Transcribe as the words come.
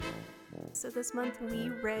So this month we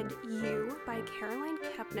read You by Caroline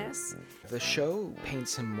Kepnes. The show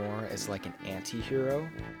paints him more as like an anti-hero,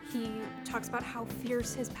 He talks about how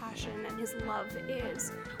fierce his passion and his love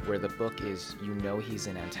is, where the book is, you know, he's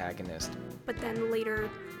an antagonist, but then later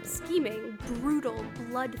scheming, brutal,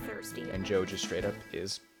 bloodthirsty. and Joe just straight up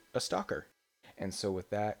is a stalker. And so with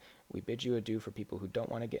that, we bid you adieu for people who don't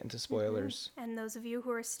want to get into spoilers. And those of you who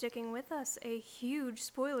are sticking with us, a huge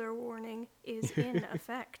spoiler warning is in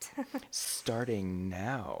effect. Starting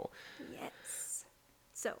now. Yes.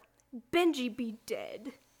 So, Benji be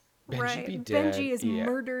dead. Benji right? be dead, Benji is yeah.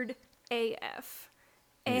 murdered AF.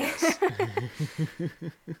 And, Yes.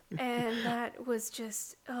 and that was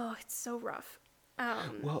just, it's so rough.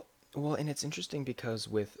 Well, and it's interesting because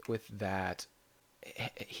with that,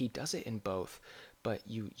 he does it in both, but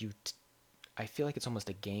I feel like it's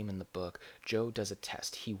almost a game in the book. Joe does a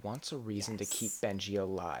test. He wants a reason to keep Benji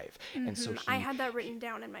alive, and so I had that written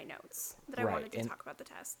down in my notes that I wanted to talk about the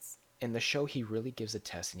tests. In the show, he really gives a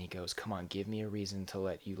test, and he goes, "Come on, give me a reason to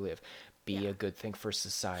let you live. Be a good thing for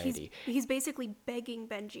society." He's basically begging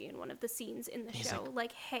Benji in one of the scenes in the show,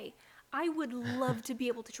 like, "Hey, I would love to be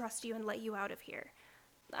able to trust you and let you out of here."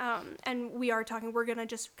 And we're going to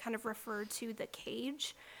just kind of refer to the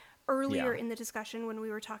cage. Earlier in the discussion, when we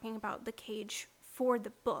were talking about the cage for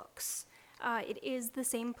the books, it is the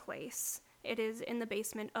same place. It is in the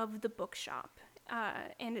basement of the bookshop.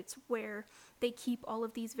 And it's where they keep all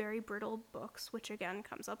of these very brittle books, which again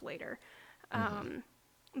comes up later.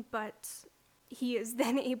 But he is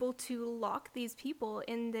then able to lock these people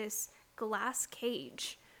in this glass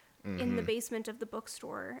cage in the basement of the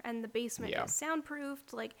bookstore, and the basement is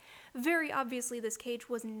soundproofed. Like, very obviously this cage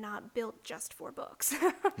was not built just for books.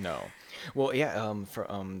 No. Well, yeah, for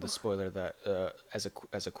the spoiler that as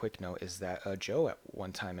a quick note is that Joe at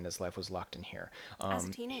one time in his life was locked in here. As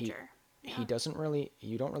a teenager. You don't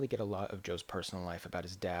really get a lot of Joe's personal life about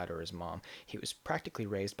his dad or his mom. He was practically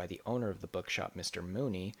raised by the owner of the bookshop, Mr.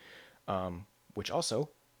 Mooney, which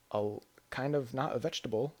also kind of not a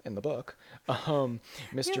vegetable in the book.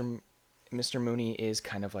 Mr. Mooney is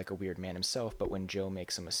kind of like a weird man himself, but when Joe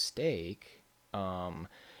makes a mistake,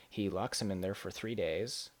 he locks him in there for 3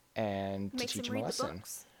 days and to teach him a lesson.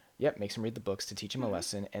 Yep, makes him read the books to teach him a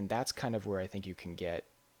lesson, and that's kind of where I think you can get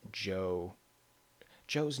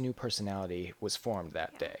Joe's new personality was formed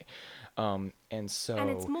that day. And it's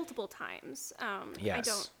multiple times. Yes. I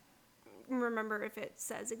don't remember if it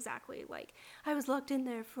says exactly, like, I was locked in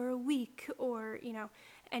there for a week or,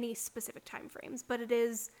 any specific time frames, but it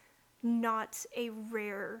is not a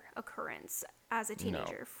rare occurrence as a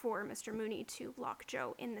teenager for Mr. Mooney to lock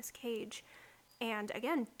Joe in this cage. And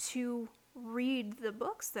again, to read the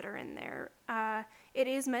books that are in there, it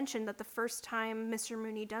is mentioned that the first time Mr.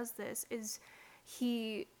 Mooney does this is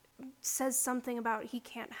he says something about he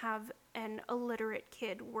can't have an illiterate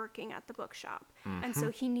kid working at the bookshop. And so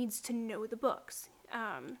he needs to know the books.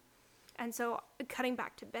 And so cutting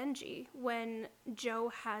back to Benji, when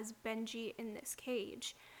Joe has Benji in this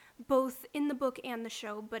cage, both in the book and the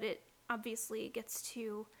show, but it obviously gets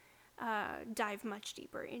to dive much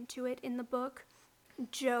deeper into it in the book,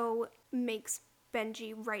 Joe makes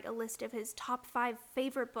Benji write a list of his top 5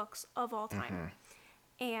 favorite books of all time.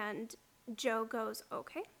 And Joe goes,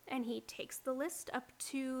 okay, and he takes the list up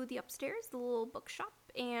to the upstairs, the little bookshop,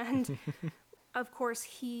 and of course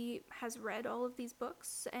he has read all of these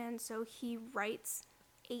books, and so he writes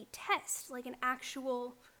a test, like an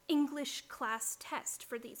actual English class test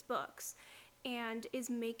for these books, and is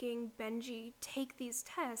making Benji take these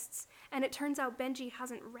tests, and it turns out Benji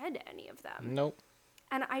hasn't read any of them. Nope.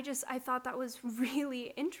 And I thought that was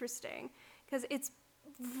really interesting, because it's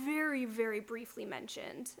very, very briefly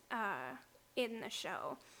mentioned in the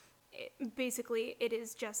show. Basically, it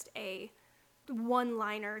is just a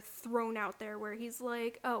one-liner thrown out there where he's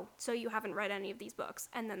like, oh, so you haven't read any of these books,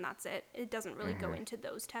 and then that's it. It doesn't really go into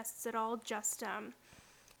those tests at all. Just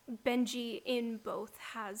Benji in both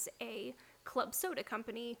has a club soda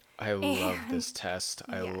company. I love this test.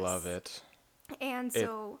 I love it. And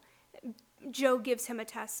so Joe gives him a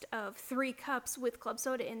test of 3 cups with club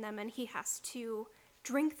soda in them, and he has to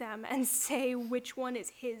drink them and say which one is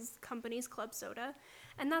his company's club soda.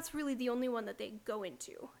 And that's really the only one that they go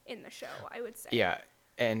into in the show, I would say. Yeah,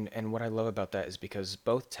 and what I love about that is because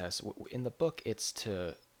both tests, in the book,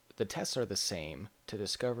 the tests are the same to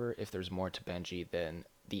discover if there's more to Benji than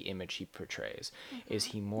the image he portrays. Is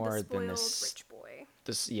he more than this rich boy?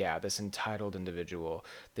 This entitled individual,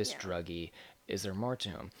 this druggie? Is there more to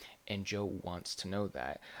him? And Joe wants to know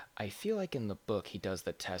that. I feel like in the book he does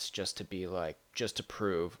the test just to be like, just to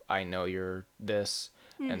prove I know you're this.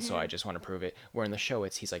 and so I just want to prove it. Where in the show,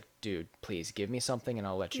 he's like, dude, please give me something and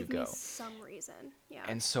I'll let you Give me go. some reason. Yeah.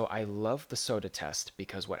 And so I love the soda test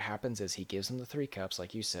because what happens is he gives him the 3 cups,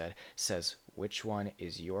 like you said, says, which one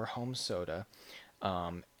is your home soda?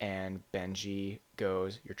 And Benji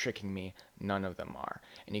goes, you're tricking me. None of them are.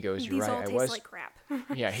 And he goes, you're These right. all taste like crap.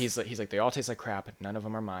 Yeah, he's like, they all taste like crap. None of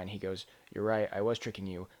them are mine. He goes, you're right. I was tricking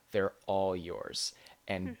you. They're all yours.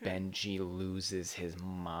 And Benji loses his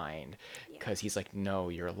mind because he's like, no,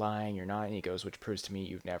 you're lying. You're not. And he goes, which proves to me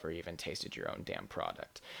you've never even tasted your own damn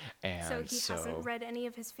product. And So he hasn't read any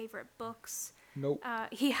of his favorite books. Nope.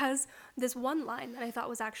 He has this one line that I thought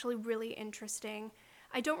was actually really interesting.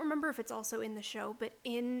 I don't remember if it's also in the show, but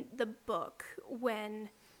in the book, when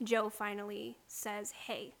Joe finally says,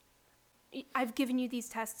 hey, I've given you these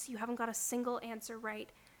tests, you haven't got a single answer right.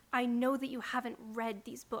 I know that you haven't read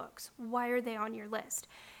these books. Why are they on your list?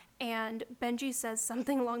 And Benji says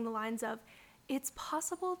something along the lines of, it's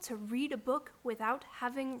possible to read a book without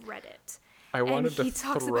having read it. I wanted and he to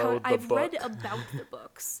talks throw about, the I've book. read about the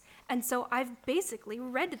books. And so I've basically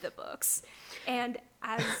read the books. And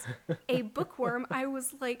as a bookworm, I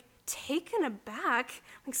was like taken aback.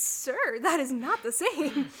 Like, sir, that is not the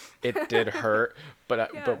same. It did hurt,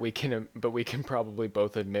 but Yeah. but we can probably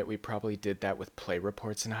both admit we probably did that with play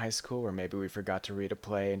reports in high school, where maybe we forgot to read a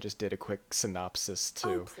play and just did a quick synopsis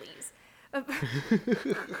too. Oh, please.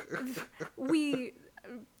 We,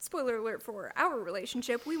 spoiler alert for our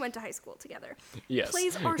relationship, we went to high school together. Yes.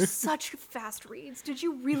 Plays are such fast reads. Did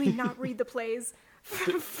you really not read the plays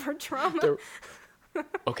for drama? There-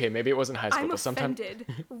 Okay, maybe it wasn't high school, I'm but sometimes offended.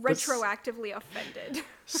 Retroactively offended.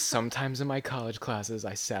 sometimes in my college classes,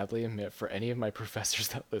 I sadly admit for any of my professors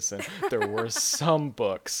that listen, there were some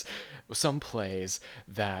books, some plays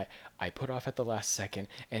that I put off at the last second,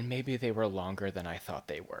 and maybe they were longer than I thought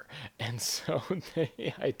they were. And so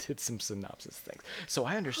I did some synopsis things. So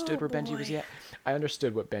I understood where Benji was boy. at. I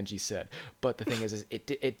understood what Benji said. But the thing is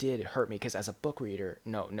it did hurt me because as a book reader,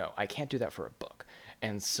 no, I can't do that for a book.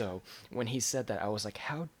 And so when he said that, I was like,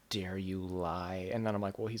 how dare you lie? And then I'm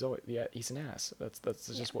like, well, he's an ass. That's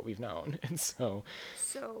just what we've known. And so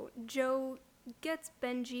So Joe gets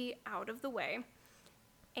Benji out of the way,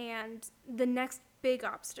 and the next big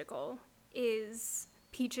obstacle is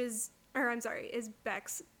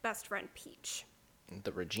Beck's best friend Peach.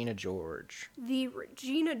 the Regina George. The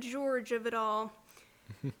Regina George of it all.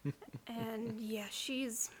 And yeah,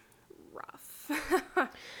 she's rough.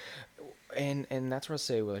 And that's what I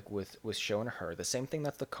say, like with showing her the same thing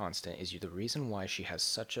that's the constant is the reason why she has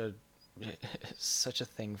such a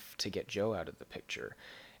thing to get Joe out of the picture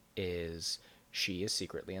is she is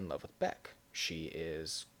secretly in love with Beck. She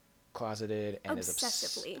is closeted and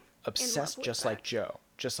Obsessively in obsessed love with just Beck. like Joe.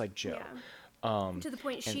 Yeah. To the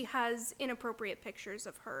point she has inappropriate pictures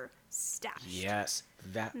of her stashed. Yes,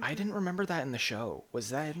 that I didn't remember that in the show. Was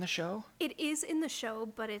that in the show? It is in the show,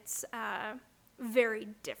 but it's very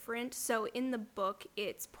different. So in the book,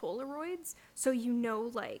 it's Polaroids. So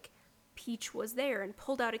like Peach was there and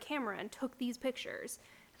pulled out a camera and took these pictures.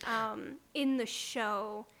 In the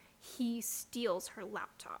show, he steals her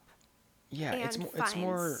laptop. Yeah, And it's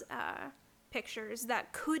more pictures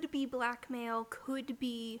that could be blackmail, could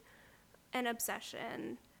be an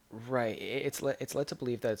obsession. right. It's led to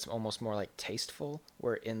believe that it's almost more like tasteful.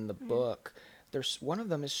 Where in the book, there's one of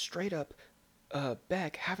them is straight up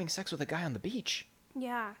Beck having sex with a guy on the beach.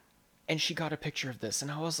 Yeah. And she got a picture of this,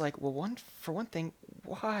 and I was like, well, for one thing,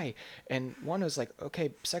 why? And one was like,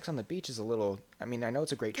 okay, sex on the beach is a little. I mean, I know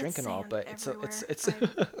it's a great drink and all, but it's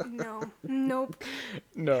no, nope.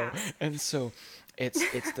 no. Pass. And so it's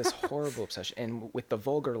this horrible obsession, and with the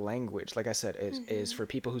vulgar language, like I said, is for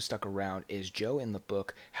people who stuck around. Is Joe in the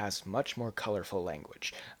book has much more colorful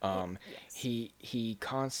language. Yes. He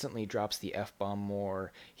constantly drops the F-bomb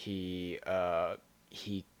more. He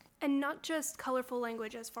And not just colorful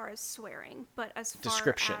language as far as swearing, but as far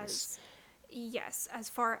Descriptions. as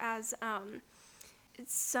far as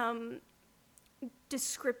some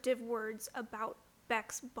descriptive words about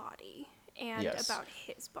Beck's body and Yes. about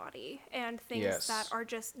his body and things Yes. that are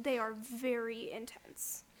they are very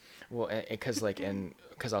intense. Well, because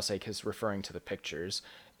because referring to the pictures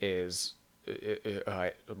is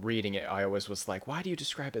reading it, I always was like, why do you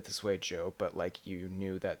describe it this way, Joe? But like you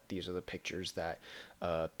knew that these are the pictures that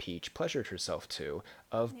Peach pleasured herself to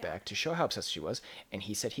of Beck to show how obsessed she was, and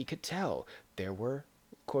he said he could tell there were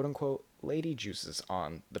quote unquote lady juices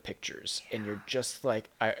on the pictures, and you're just like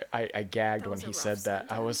I gagged That when was a he rough said that.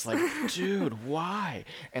 I was sentence. like, dude, why?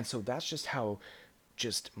 And so that's just how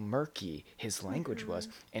just murky his language was,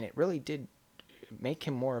 and it really did make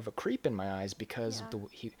him more of a creep in my eyes because of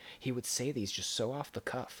he would say these just so off the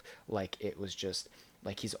cuff, like it was just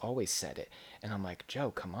Like, he's always said it. And I'm like,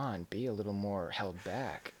 Joe, come on, be a little more held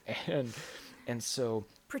back. And so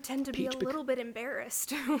Pretend to be a Peach, little bit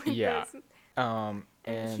embarrassed with yeah. this. And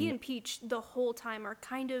he And and Peach the whole time are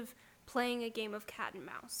kind of playing a game of cat and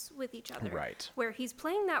mouse with each other. Right. Where he's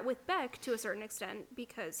playing that with Beck to a certain extent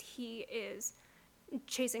because he is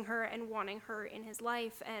chasing her and wanting her in his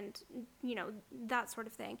life and, you know, that sort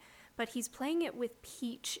of thing. But he's playing it with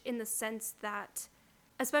Peach in the sense that,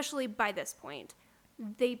 especially by this point,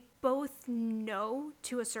 they both know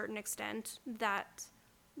to a certain extent that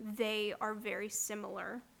they are very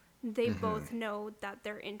similar. They both know that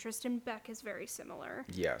their interest in Beck is very similar.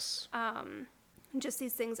 yes. Just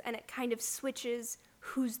these things, and it kind of switches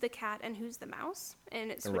who's the cat and who's the mouse,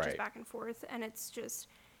 and it switches Right. back and forth, and it's just,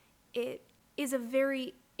 it is a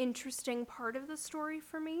very interesting part of the story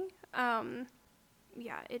for me.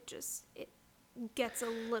 Yeah, it gets a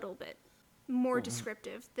little bit more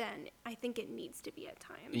descriptive than I think it needs to be at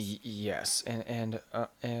times. Yes,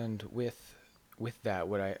 and with that,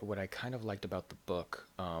 what I kind of liked about the book,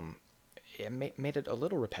 it made it a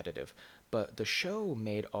little repetitive, but the show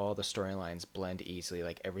made all the storylines blend easily.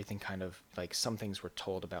 Like, everything kind of, like, some things were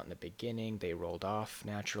told about in the beginning, they rolled off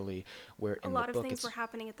naturally. Where A in lot the of book things it's were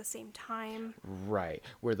happening at the same time. right.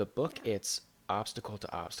 Where the book it's obstacle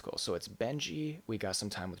to obstacle. So it's Benji, we got some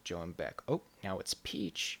time with Joe and Beck. Oh, now it's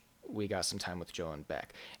Peach, we got some time with Joe and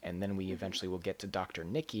Beck. And then we eventually will get to Dr.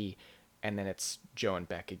 Nikki, and then it's Joe and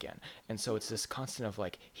Beck again. And so it's this constant of,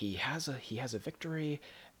 like, he has a victory.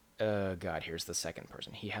 God, here's the second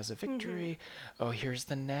person. He has a victory. Oh, here's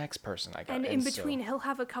the next person I got. And in so- between, he'll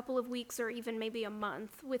have a couple of weeks or even maybe a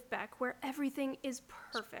month with Beck where everything is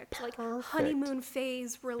perfect. Like, honeymoon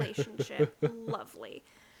phase relationship. Lovely.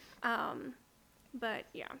 But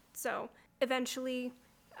yeah, so eventually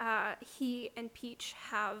he and Peach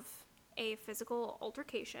have a physical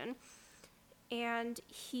altercation, and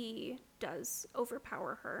he does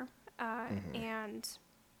overpower her and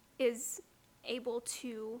is able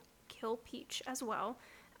to kill Peach as well,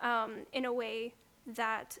 in a way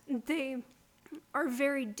that they are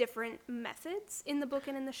very different methods in the book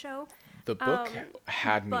and in the show. the book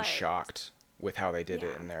had me but- shocked with how they did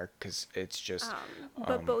it Yeah. in there, because it's just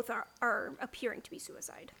But both are appearing to be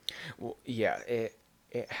suicide. well, yeah,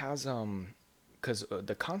 it has because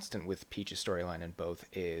the constant with Peach's storyline in both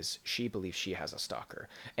is she believes she has a stalker,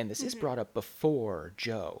 and this is brought up before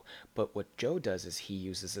Joe. But what Joe does is he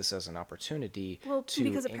uses this as an opportunity Well, to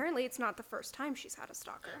because apparently it's not the first time she's had a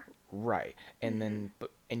stalker. right, and then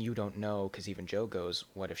and you don't know, because even Joe goes,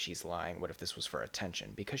 "What if she's lying? What if this was for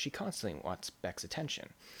attention?" Because she constantly wants Beck's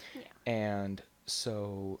attention, Yeah. and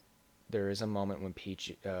so there is a moment when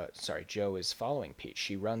Joe is following Peach.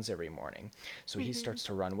 She runs every morning, so he starts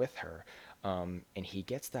to run with her, and he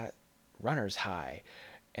gets that runner's high,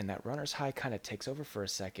 and that runner's high kind of takes over for a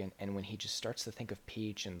second. And when he just starts to think of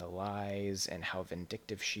Peach and the lies and how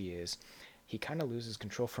vindictive she is, he kind of loses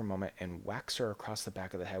control for a moment and whacks her across the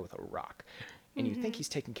back of the head with a rock. And you think he's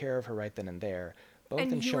taking care of her right then and there, both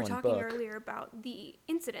in And you show were and talking book. earlier about the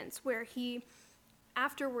incidents where he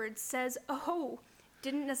afterwards says, "Oh,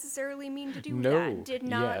 didn't necessarily mean to do No, that. Did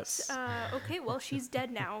not. yes. Okay, well, she's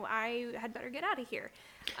dead now. I had better get out of here."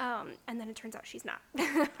 And then it turns out she's not.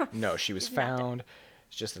 No, she was She's not dead. found.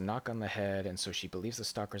 It's just a knock on the head, and so she believes the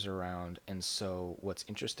stalker's around. And so, what's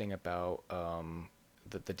interesting about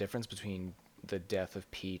the difference between the death of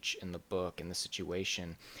Peach in the book and the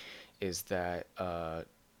situation is that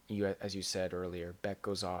as you said earlier, Beck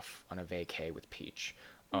goes off on a vacay with Peach.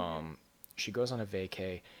 She goes on a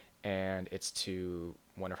vacay, and it's to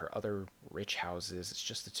one of her other rich houses. It's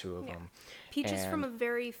just the two of Yeah. them. Peach is from And- a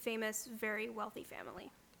very famous, very wealthy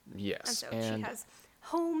family. yes, And so she has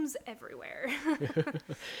homes everywhere.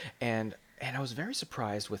 And I was very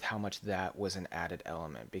surprised with how much that was an added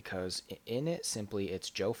element, because in it simply it's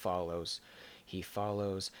Joe follows, he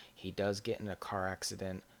does get in a car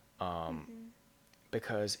accident,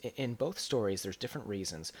 because in both stories there's different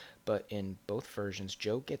reasons, but in both versions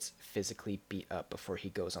Joe gets physically beat up before he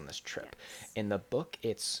goes on this trip. Yes. In the book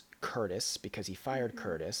it's Curtis, because he fired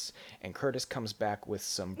Curtis, and Curtis comes back with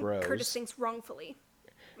some bros. Curtis thinks wrongfully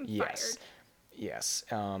Yes. fired. Yes.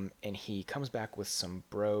 And he comes back with some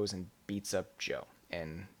bros and beats up Joe,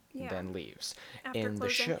 and Yeah. then leaves. After In the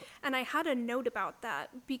closing. show. And I had a note about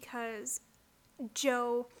that because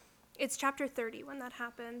Joe, it's chapter 30 when that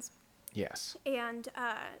happens, Yes. and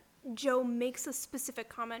Joe makes a specific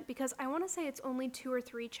comment because I want to say it's only 2 or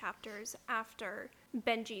 3 chapters after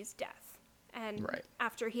Benji's death and Right.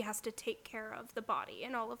 after he has to take care of the body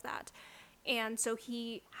and all of that. And so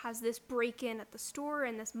he has this break-in at the store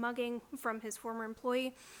and this mugging from his former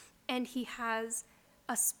employee, and he has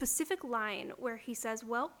a specific line where he says,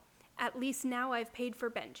 well, at least now I've paid for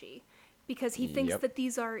Benji, because he thinks Yep. that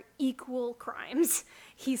these are equal crimes.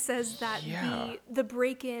 He says that Yeah. the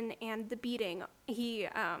break-in and the beating, he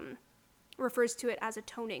refers to it as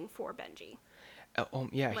atoning for Benji.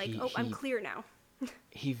 Yeah. Like, oh, I'm clear now.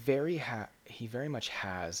 He very much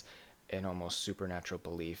has an almost supernatural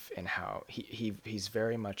belief in how he's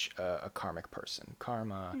very much a karmic person.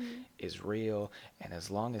 Karma is real, and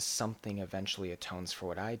as long as something eventually atones for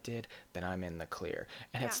what I did, then I'm in the clear.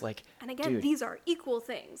 And Yeah. it's like, And again, dude, these are equal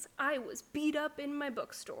things. I was beat up in my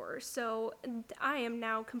bookstore, so I am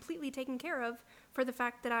now completely taken care of for the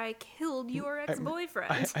fact that I killed your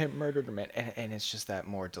ex-boyfriend. I murdered him, and it's just that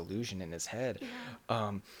more delusion in his head. Yeah.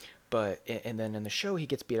 Um, and then in the show, he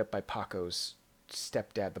gets beat up by Paco's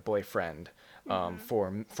stepdad, the boyfriend,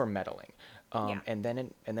 for meddling. Yeah. And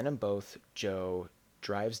then in both, Joe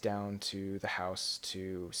drives down to the house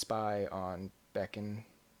to spy on Beck and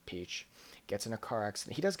Peach, gets in a car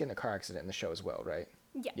accident. He does get in a car accident in the show as well, right?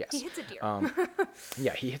 Yeah, he Yes. hits a deer.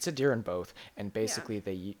 Yeah, he hits a deer in both, and Yeah. basically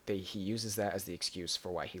he uses that as the excuse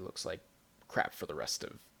for why he looks like crap for the rest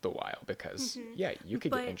of the while, because yeah, you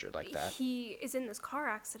could get injured like that. He is in this car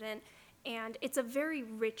accident, and it's a very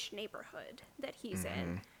rich neighborhood that he's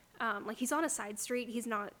in. Like, he's on a side street. He's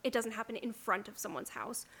not. It doesn't happen in front of someone's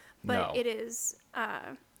house, but No. it is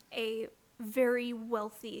a very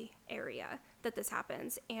wealthy area that this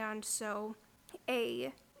happens. And so,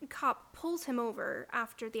 a cop pulls him over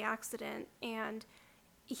after the accident, and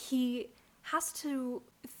he has to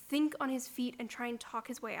think on his feet and try and talk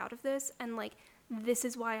his way out of this. And like, this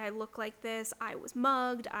is why I look like this. I was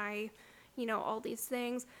mugged. All these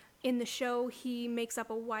things. In the show, he makes up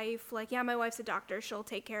a wife, like, yeah, my wife's a doctor. She'll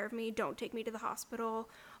take care of me. Don't take me to the hospital.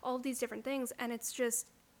 All of these different things. And it's just,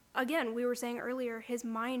 again, we were saying earlier, his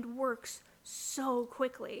mind works so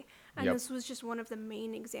quickly. And Yep. this was just one of the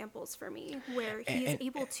main examples for me where he is And-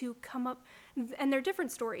 able to come up, and there are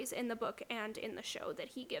different stories in the book and in the show that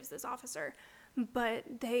he gives this officer, but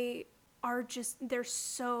the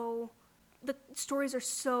stories are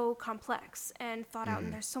so complex and thought out,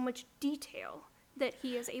 and there's so much detail that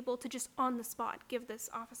he is able to just on the spot give this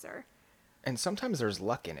officer. And sometimes there's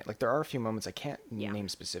luck in it. Like, there are a few moments I can't Yeah. name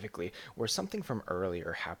specifically where something from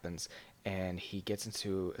earlier happens, and he gets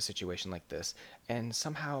into a situation like this, and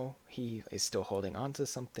somehow he is still holding on to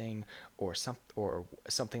something, or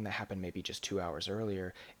something that happened maybe just 2 hours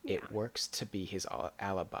earlier. Yeah. It works to be his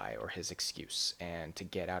alibi or his excuse, and to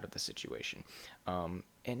get out of the situation. And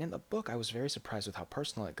in the book, I was very surprised with how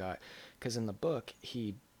personal it got, because in the book,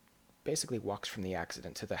 he basically walks from the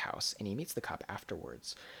accident to the house, and he meets the cop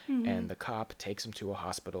afterwards. And the cop takes him to a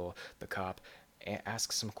hospital. The cop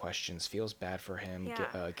asks some questions, feels bad for him,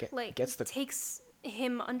 Yeah, gets the takes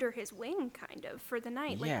him under his wing kind of for the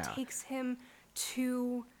night. Yeah. Like, takes him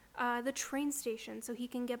to the train station so he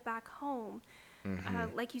can get back home.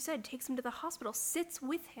 Like you said, takes him to the hospital, sits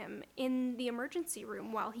with him in the emergency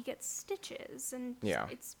room while he gets stitches, and Yeah.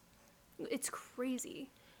 it's crazy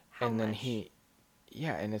how and then much.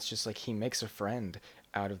 and it's just like he makes a friend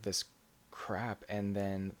out of this crap, and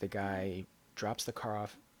then the guy drops the car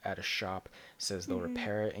off at a shop, says they'll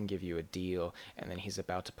repair it and give you a deal, and then he's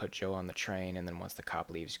about to put Joe on the train, and then once the cop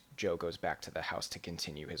leaves, Joe goes back to the house to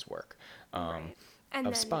continue his work Right. And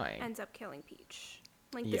of then spying. ends up killing Peach.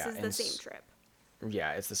 Like, this Yeah, is and the same trip.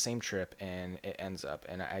 Yeah, it's the same trip, and it ends up,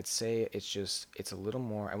 and I'd say it's a little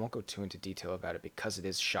more, I won't go too into detail about it because it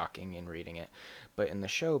is shocking in reading it, but in the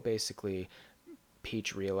show, basically,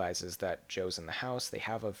 Peach realizes that Joe's in the house, they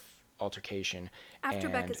have a altercation, After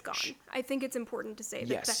Beck and is gone, I think it's important to say that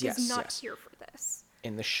Yes, Beck yes, is not yes. here for this.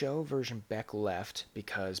 in the show version, Beck left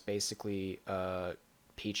because basically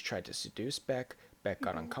Peach tried to seduce Beck. Beck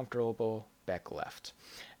got uncomfortable. Beck left.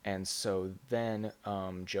 And so then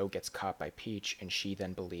Joe gets caught by Peach, and she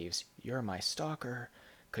then believes, you're my stalker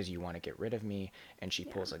because you want to get rid of me. And she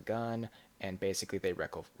pulls a gun, and basically they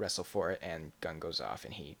wrestle for it, and gun goes off,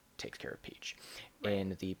 and he takes care of Peach. Right.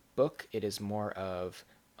 In the book, it is more of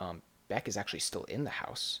Beck is actually still in the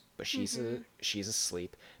house, but she's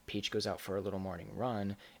asleep. Peach goes out for a little morning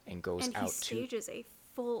run and goes And he out to stages a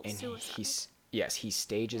full and suicide. he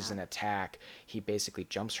stages an attack. He basically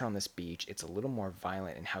jumps her on this beach. It's a little more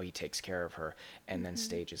violent in how he takes care of her, and then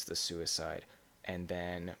stages the suicide, and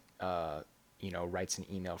then writes an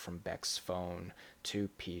email from Beck's phone to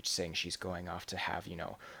Peach saying she's going off to have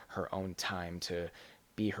her own time to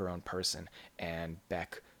be her own person, and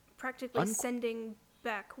Beck Practically sending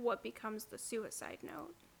Beck what becomes the suicide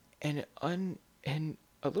note. and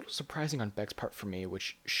a little surprising on Beck's part for me,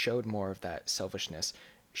 which showed more of that selfishness.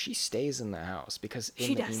 she stays in the house because in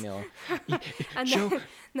She the does. email, And Joe,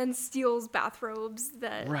 then steals bathrobes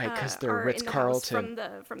that right, because they're are in Ritz the house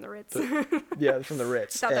Carlton, from the Ritz. yeah, from the I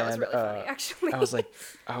Ritz, thought that was and really funny, actually.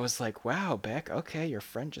 I was like, wow, Beck, okay, your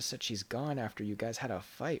friend just said she's gone after you guys had a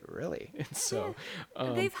fight, really? And so,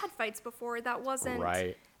 They've had fights before. That wasn't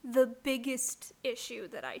right, the biggest issue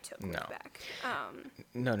that I took with no, Beck.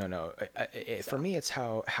 no. For So me, it's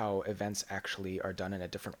how events actually are done in a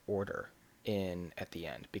different order in at the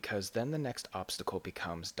end, because then the next obstacle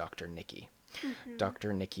becomes Dr. Nikki.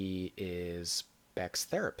 Dr. Nikki is Beck's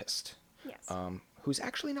therapist, yes, who's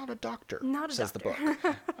actually not a doctor, not a says the doctor.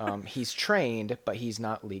 book. He's trained, but he's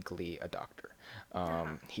not legally a doctor.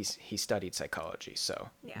 He studied psychology, so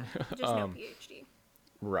Yeah, just no PhD.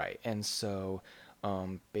 right. And so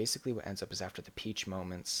basically, what ends up is after the Peach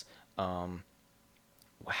moments,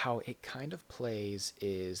 how it kind of plays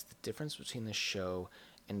is the difference between the show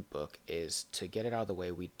and book is, to get it out of the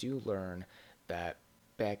way, we do learn that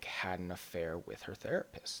Beck had an affair with her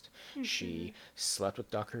therapist. She slept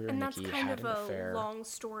with Dr. And that's Nikki, kind had of an a affair. long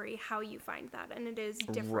story how you find that, and it is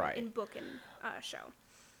different Right. in book and show.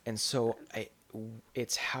 And so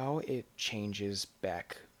it's how it changes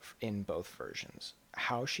Beck in both versions.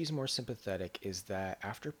 How she's more sympathetic is that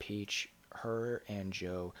after Peach, her and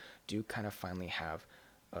Joe do kind of finally have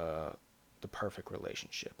the perfect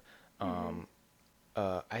relationship.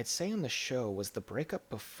 I'd say in the show, was the breakup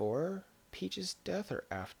before Peach's death or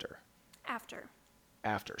after? After.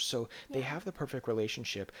 After. So they Yeah. have the perfect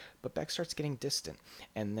relationship, but Beck starts getting distant.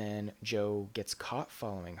 And then Joe gets caught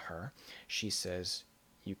following her. She says,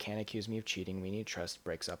 "You can't accuse me of cheating. We need trust,"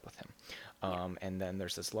 breaks up with him. And then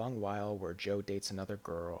there's this long while where Joe dates another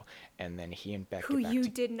girl, and then he and Beck Who get back you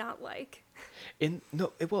did not like. in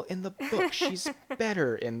the book, she's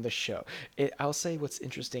better in the show. I'll say what's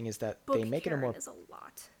interesting is that Book they make it a Karen more, is a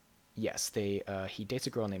lot. yes, he dates a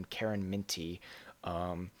girl named Karen Minty,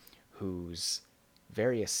 who's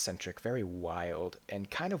very eccentric, very wild, and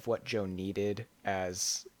kind of what Joe needed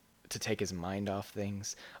as to take his mind off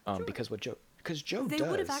things. Sure. Because Joe They does.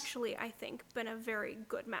 would have actually, I think, been a very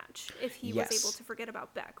good match if he was able Yes. to forget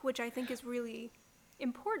about Beck, which I think is really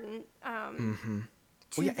important to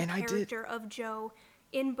Well, yeah, the and I did. character of Joe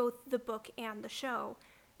in both the book and the show.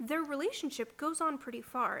 Their relationship goes on pretty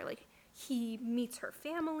far. Like, he meets her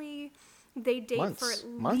family. They date for at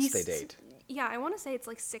Months least they date. Yeah, I want to say it's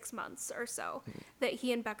like 6 months or so that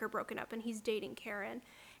he and Beck are broken up, and he's dating Karen.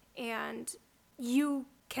 And you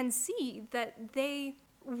can see that they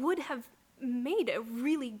would have made a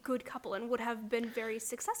really good couple and would have been very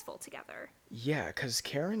successful together. Yeah, because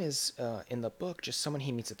Karen is in the book just someone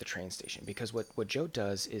he meets at the train station. Because what Joe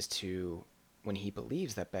does is to, when he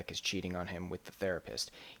believes that Beck is cheating on him with the therapist,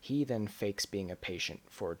 he then fakes being a patient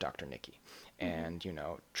for Dr. Nikki and,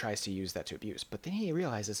 tries to use that to abuse. But then he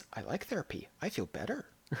realizes, I like therapy. I feel better.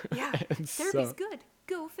 Yeah, And therapy's so- good.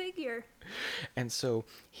 Go figure. And so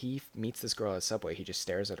he meets this girl at a Subway. He just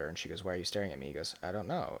stares at her and she goes, "Why are you staring at me?" He goes, "I don't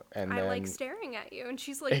know." And I then like staring at you. And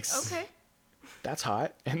she's like, okay. that's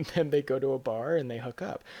hot. And then they go to a bar and they hook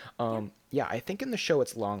up. Yeah, I think in the show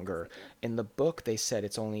it's longer. In the book, they said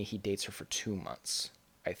it's only he dates her for 2 months,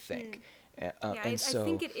 I think. Yeah, I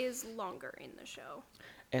think it is longer in the show.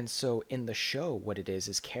 And so in the show, what it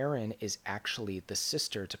is Karen is actually the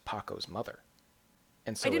sister to Paco's mother.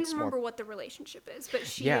 And so I didn't it's remember more, what the relationship is, but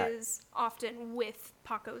she Yeah. is often with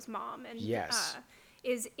Paco's mom and Yes.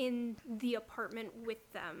 is in the apartment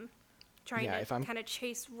with them, trying Yeah, to if I'm- kind of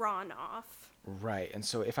chase Ron off. Right. And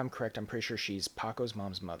so if I'm correct, I'm pretty sure she's Paco's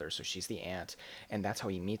mom's mother, so she's the aunt, and that's how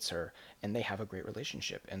he meets her, and they have a great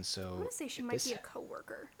relationship. And so I want to say she might be a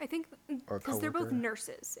coworker. I think Or a because they're both coworker?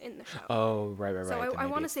 nurses in the show. Oh, right. so Then I maybe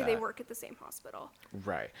want to it's say they that. work at the same hospital.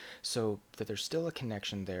 Right. So that there's still a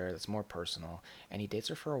connection there that's more personal, and he dates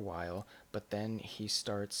her for a while, but then he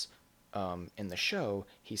starts, in the show,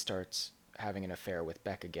 he starts having an affair with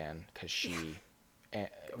Beck again because she,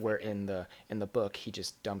 where in the book he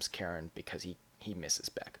just dumps Karen because he misses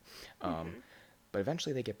Beck. But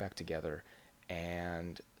eventually they get back together,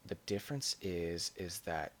 and the difference is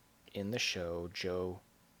that in the show Joe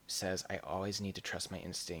says, "I always need to trust my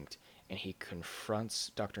instinct," and he confronts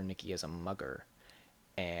Dr. Nikki as a mugger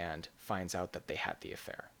and finds out that they had the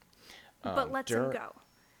affair. But lets him go.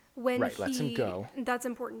 When Right, lets him go. That's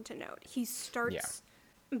important to note. He starts,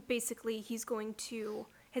 basically, his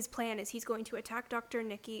plan is he's going to attack Dr.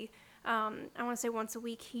 Nikki. I want to say once a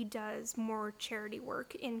week he does more charity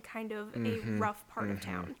work in kind of a rough part of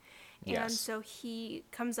town. And Yes. so he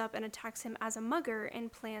comes up and attacks him as a mugger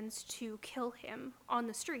and plans to kill him on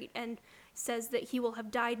the street. And says that he will have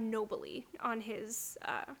died nobly on his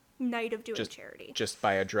night of doing charity. Just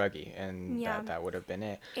by a druggie, and Yeah. that would have been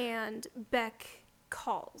it. And Beck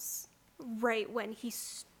calls right when he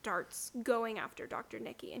starts going after Dr.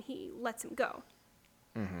 Nicky, and he lets him go.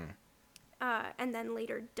 And then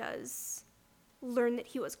later does learn that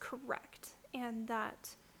he was correct, and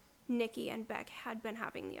that Nicky and Beck had been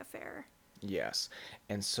having the affair. Yes.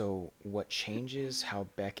 And so what changes how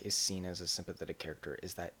Beck is seen as a sympathetic character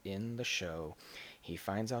is that in the show, he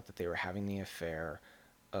finds out that they were having the affair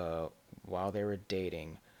while they were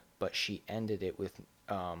dating, but she ended it with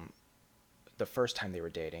the first time they were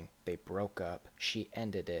dating, they broke up, she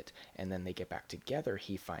ended it, and then they get back together,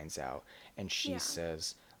 he finds out, and she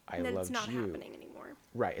says, I And then loved it's not you. happening anymore.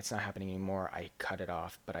 Right, it's not happening anymore. I cut it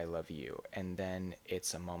off, but I love you. And then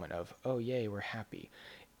it's a moment of, oh, yay, we're happy.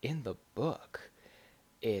 In the book,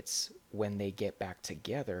 it's when they get back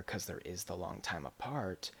together, because there is the long time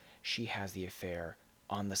apart, she has the affair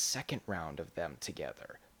on the second round of them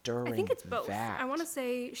together. During I think it's both. that, I want to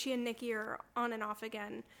say she and Nicky are on and off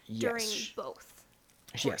again during both.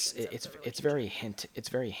 Yes, it's very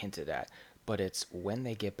hinted at, but it's when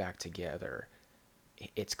they get back together,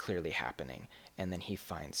 it's clearly happening, and then he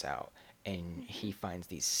finds out, and he finds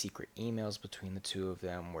these secret emails between the two of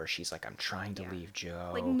them where she's like, I'm trying to leave Joe.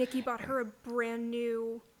 Like Nicky bought her a brand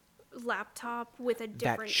new laptop with a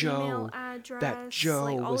different email address. That Joe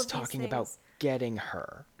like, all was of these talking about things. getting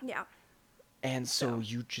her. Yeah. And so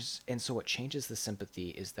what changes the sympathy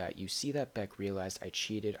is that you see that Beck realized, I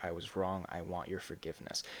cheated, I was wrong, I want your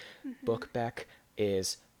forgiveness. Book Beck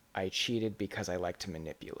is, I cheated because I like to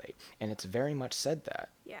manipulate. And it's very much said that.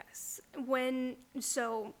 Yes.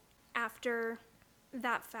 After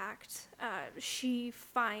that fact, she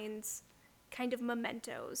finds kind of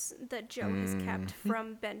mementos that Joe has kept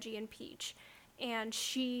from Benji and Peach. And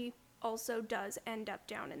she also does end up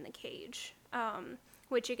down in the cage.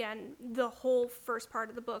 Which, again, the whole first part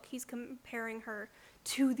of the book, he's comparing her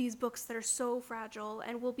to these books that are so fragile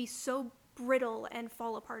and will be so brittle and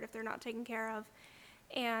fall apart if they're not taken care of.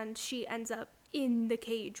 And she ends up in the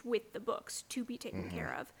cage with the books to be taken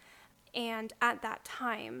care of. And at that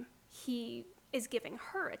time, he is giving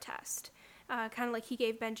her a test, kind of like he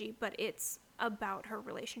gave Benji, but it's about her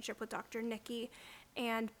relationship with Dr. Nicky.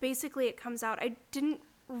 And basically it comes out, I didn't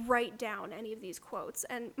write down any of these quotes,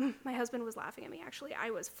 and my husband was laughing at me, actually.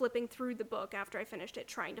 I was flipping through the book after I finished it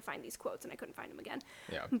trying to find these quotes, and I couldn't find them again.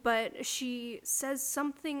 Yeah. But she says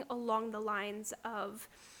something along the lines of,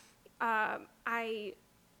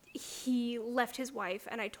 he left his wife,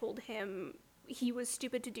 and I told him he was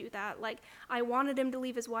stupid to do that. Like, I wanted him to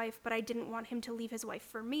leave his wife, but I didn't want him to leave his wife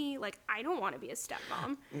for me. Like, I don't want to be a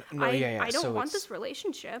stepmom. I don't want this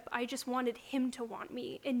relationship. I just wanted him to want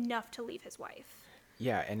me enough to leave his wife.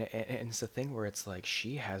 Yeah, and it's the thing where it's like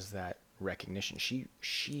she has that recognition.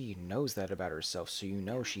 She knows that about herself, so you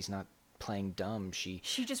know she's not playing dumb. She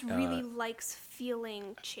just really likes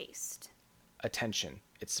feeling chased. Attention.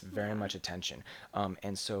 It's very much attention.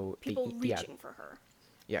 And so people reaching for her.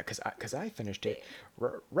 Yeah, because I finished it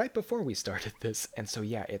right before we started this, and so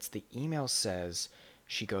it's the email says,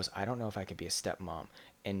 she goes, I don't know if I could be a stepmom.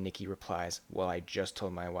 And Nicky replies, well, I just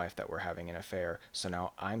told my wife that we're having an affair, so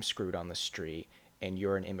now I'm screwed on the street, and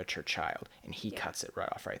you're an immature child. And he cuts it right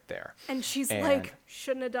off right there. And she's like,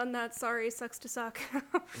 shouldn't have done that. Sorry, sucks to suck.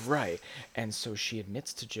 Right. And so she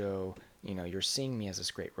admits to Joe, you're seeing me as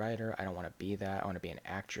this great writer. I don't want to be that. I want to be an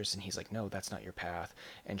actress. And he's like, no, that's not your path.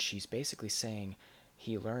 And she's basically saying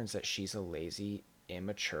he learns that she's a lazy,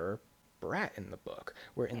 immature brat in the book,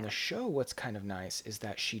 where in the show what's kind of nice is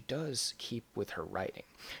that she does keep with her writing.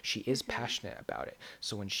 She is passionate about it,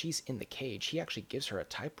 so when she's in the cage, he actually gives her a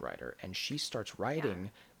typewriter and she starts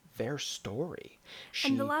writing their story.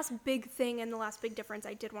 And the last big thing and the last big difference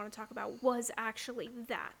I did want to talk about was actually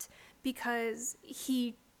that, because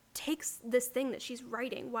he takes this thing that she's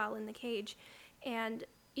writing while in the cage, and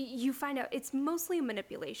you find out it's mostly a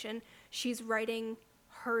manipulation. She's writing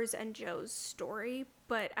hers and Joe's story,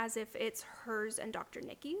 but as if it's hers and Dr.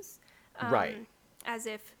 Nicky's. Right. As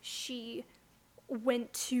if she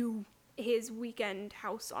went to his weekend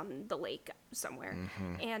house on the lake somewhere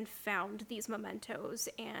and found these mementos,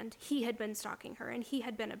 and he had been stalking her and he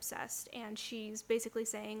had been obsessed, and she's basically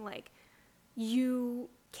saying, like, you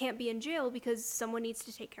can't be in jail because someone needs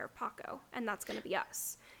to take care of Paco, and that's going to be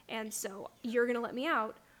us. And so you're going to let me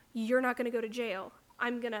out. You're not going to go to jail.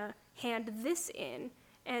 I'm going to hand this in,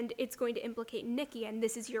 and it's going to implicate Nicky, and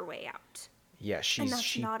this is your way out. Yeah, and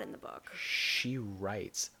that's not in the book. She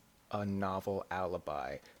writes a novel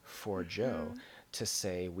alibi for Joe to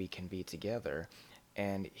say we can be together,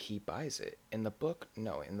 and he buys it. In the book,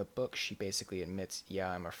 no. In the book, she basically admits, "Yeah,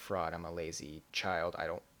 I'm a fraud. I'm a lazy child. I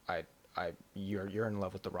don't. You're in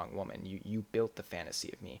love with the wrong woman. You built the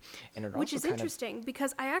fantasy of me." And it Which also is kind of, interesting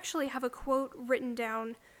because I actually have a quote written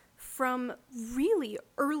down from really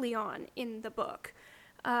early on in the book.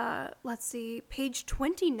 Let's see, page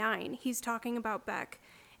 29, he's talking about Beck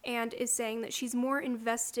and is saying that she's more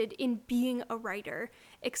invested in being a writer,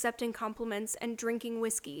 accepting compliments, and drinking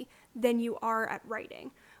whiskey than you are at writing.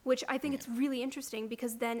 Which I think it's really interesting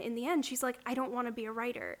because then in the end, she's like, I don't want to be a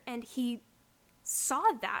writer. And he saw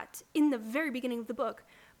that in the very beginning of the book,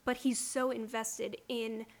 but he's so invested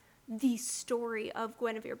in the story of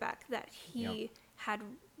Guinevere Beck that he had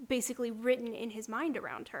basically written in his mind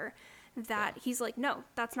around her that he's like, no,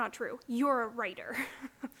 that's not true. You're a writer.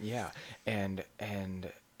 yeah, and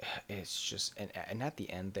it's just, and at the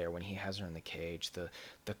end there when he has her in the cage, the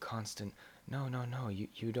constant, no, no, no,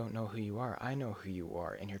 you don't know who you are. I know who you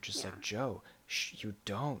are. And you're just Yeah. like, Joe, you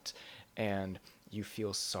don't. And you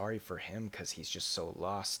feel sorry for him because he's just so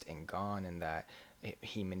lost and gone, and that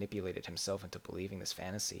he manipulated himself into believing this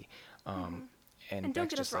fantasy. Um, and And don't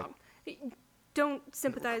Beck's get us just like, wrong. Don't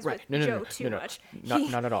sympathize right, with no, no, no, Joe no, too no, no, much.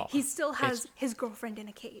 not at all. He still has It's his girlfriend in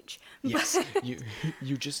a cage. Yes, But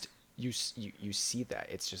you just you see that.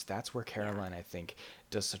 It's just that's where yeah. Caroline, I think,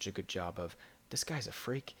 does such a good job of, this guy's a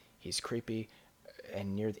freak, he's creepy,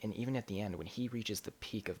 and even at the end when he reaches the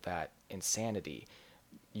peak of that insanity,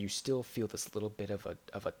 you still feel this little bit of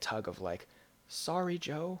a tug of like, sorry,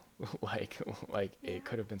 Joe, like Yeah. it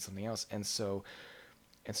could have been something else. And so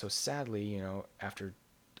sadly, after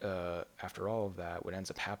all of that, what ends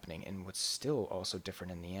up happening, and what's still also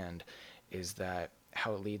different in the end, is that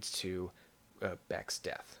how it leads to Beck's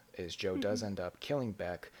death. Is Joe does end up killing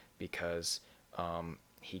Beck because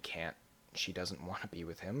he can't. She doesn't want to be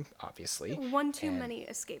with him, obviously, One too and many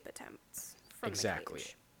escape attempts from exactly.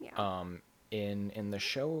 the cage. Yeah. In the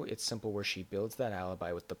show, it's simple where she builds that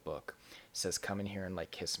alibi with the book, says, "Come in here and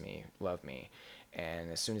like kiss me, love me,"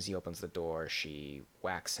 and as soon as he opens the door, she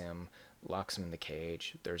whacks him, locks him in the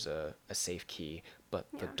cage. There's a safe key, but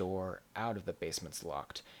the Yeah. door out of the basement's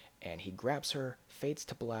locked, and he grabs her, fades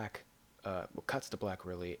to black, cuts to black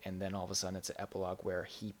really, and then all of a sudden it's an epilogue where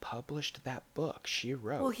he published that book she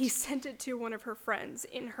wrote. Well, he sent it to one of her friends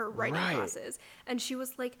in her writing Right. classes, and she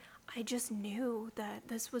was like, I just knew that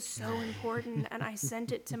this was so important, and I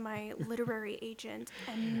sent it to my literary agent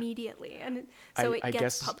immediately. And so it I gets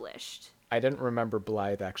guess published. I didn't remember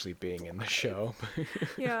Blythe actually being in the show.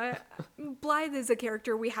 Yeah, Blythe is a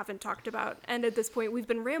character we haven't talked about, and at this point we've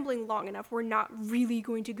been rambling long enough. We're not really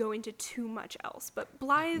going to go into too much else, but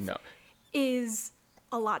Blythe No. is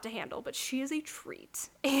a lot to handle, but she is a treat,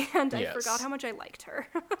 and I forgot Yes. how much I liked her.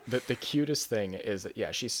 The cutest thing is that,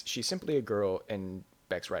 yeah, she's simply a girl in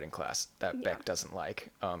Beck's writing class that Yeah. Beck doesn't like,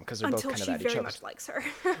 because they're both Until kind of she at each very other's much likes her.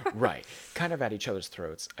 right, kind of at each other's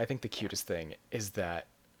throats. I think the cutest thing is that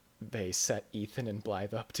they set Ethan and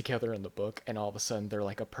Blythe up together in the book, and all of a sudden they're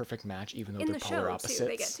like a perfect match, even though In they're the polar show, opposites. too,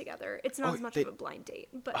 they get together. It's not Oh, as much they- of a blind date,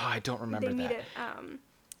 but Oh, I don't remember they meet that.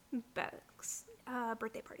 at Beck's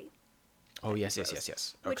birthday party. Oh, yes, Rose.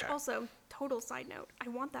 yes. Which Okay. also, total side note, I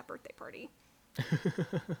want that birthday party.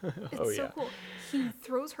 It's Oh, so yeah. cool. He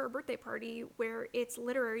throws her a birthday party where it's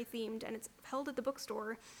literary themed and it's held at the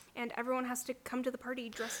bookstore, and everyone has to come to the party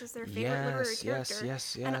dressed as their favorite literary character.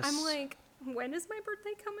 Yes. And I'm like, when is my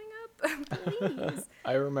birthday coming up? Please.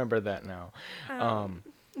 I remember that now.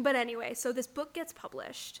 But anyway, so this book gets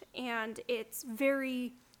published, and it's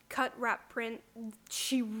very cut, wrap, print.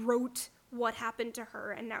 She wrote what happened to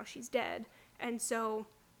her, and now she's dead. And so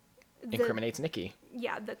Incriminates Nikki.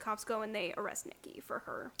 yeah, the cops go and they arrest Nikki for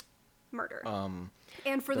her murder.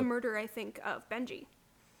 And for the murder, I think, of Benji.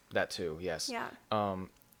 That too, yes. Yeah.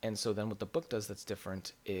 And so then what the book does that's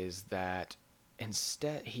different is that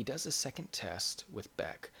instead he does a second test with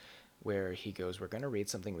Beck where he goes, we're going to read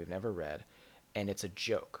something we've never read, and it's a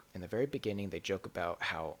joke. In the very beginning, they joke about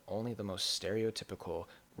how only the most stereotypical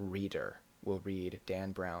reader will read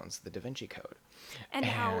Dan Brown's The Da Vinci Code. And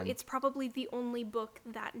how it's probably the only book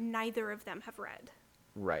that neither of them have read.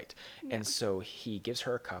 Right. And so he gives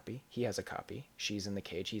her a copy. He has a copy. She's in the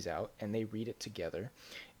cage. He's out. And they read it together.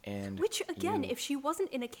 And Which, again, if she wasn't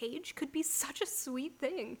in a cage, could be such a sweet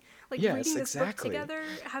thing. Like, Yes, reading this book exactly. together,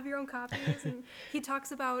 have your own copies. And he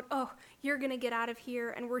talks about, oh, you're going to get out of here,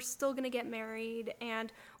 and we're still going to get married,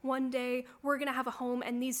 and one day we're going to have a home,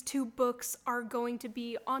 and these two books are going to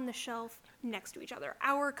be on the shelf next to each other.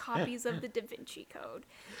 Our copies of the Da Vinci Code.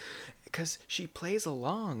 because she plays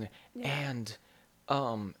along, and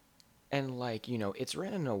like, it's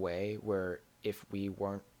written in a way where if we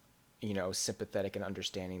weren't sympathetic and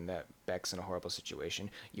understanding that Beck's in a horrible situation,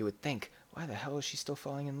 you would think, why the hell is she still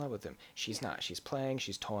falling in love with him? She's not. She's playing,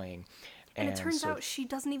 she's toying. And it turns so out she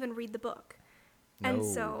doesn't even read the book. And no.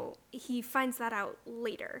 so he finds that out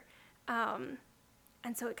later. And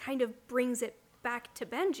so it kind of brings it back to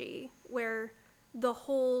Benji, where the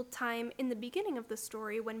whole time in the beginning of the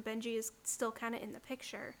story, when Benji is still kind of in the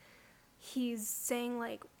picture, he's saying,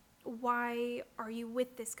 like, why are you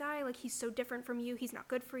with this guy? Like, he's so different from you. He's not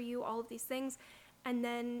good for you, all of these things. And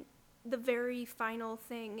then the very final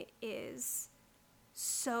thing is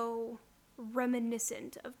so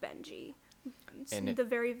reminiscent of Benji. And The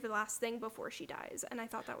very last thing before she dies. And I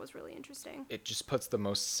thought that was really interesting. it just puts the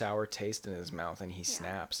most sour taste in his mouth, and he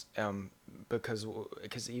snaps.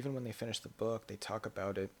 Because even when they finish the book, they talk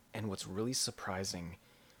about it. And what's really surprising,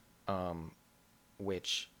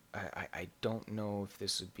 which I don't know if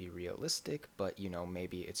this would be realistic, but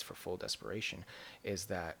maybe it's for full desperation, is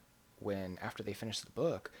that after they finish the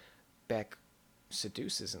book, Beck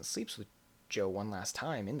seduces and sleeps with Joe one last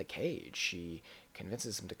time in the cage. She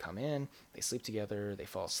convinces him to come in, they sleep together, they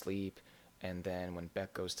fall asleep, and then when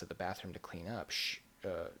Beck goes to the bathroom to clean up,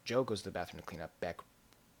 Joe goes to the bathroom to clean up, Beck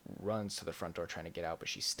runs to the front door trying to get out, but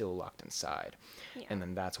she's still locked inside. Yeah. And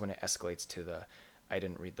then that's when it escalates to I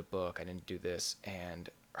didn't read the book, I didn't do this, and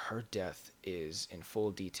her death is in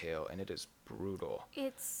full detail, and it is brutal.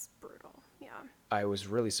 It's brutal, yeah. I was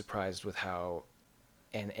really surprised with how,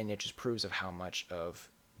 and it just proves of how much of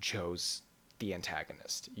Joe's the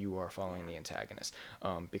antagonist. You are following the antagonist.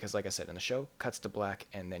 Because like I said, in the show, cuts to black,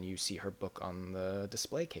 and then you see her book on the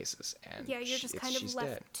display cases. And yeah, you're just kind of left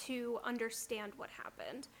dead. To understand what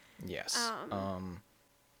happened. Yes.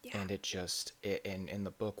 Yeah. And in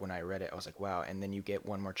the book, when I read it, I was like, wow. And then you get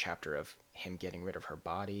one more chapter of him getting rid of her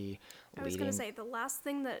body. I was going to say, the last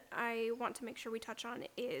thing that I want to make sure we touch on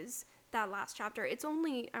is that last chapter. It's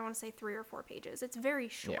only, I want to say, 3 or 4 pages. It's very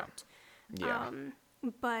short. Yeah.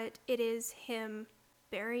 But it is him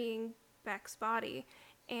burying Beck's body.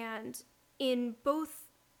 And in both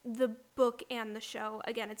the book and the show,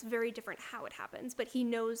 again, it's very different how it happens, but he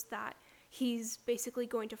knows that he's basically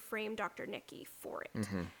going to frame Dr. Nicky for it.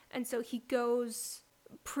 Mm-hmm. And so he goes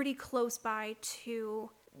pretty close by to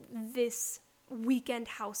this weekend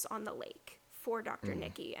house on the lake for Dr.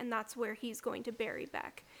 Nicky, and that's where he's going to bury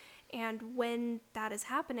Beck. And when that is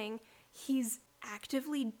happening, he's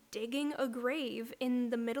actively digging a grave in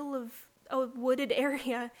the middle of a wooded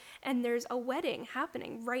area, and there's a wedding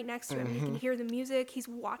happening right next to him. Mm-hmm. You can hear the music. He's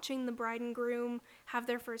watching the bride and groom have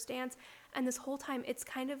their first dance, and this whole time it's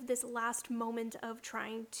kind of this last moment of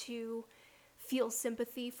trying to feel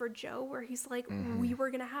sympathy for Joe, where he's like, we were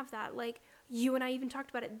gonna have that, like, you and I even talked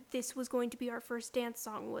about it, this was going to be our first dance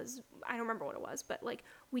song. I don't remember what it was, but like,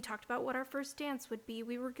 we talked about what our first dance would be.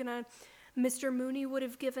 We were gonna, Mr. Mooney would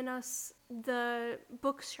have given us the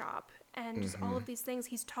bookshop and just all of these things.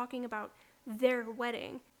 He's talking about their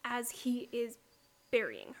wedding as he is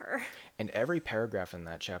burying her. And every paragraph in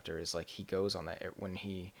that chapter is like, he goes on that when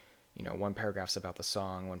he, one paragraph's about the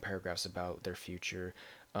song, one paragraph's about their future.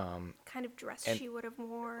 Kind of dress she would have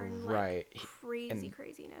worn. Right. Like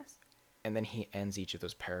craziness. And then he ends each of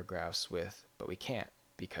those paragraphs with, but we can't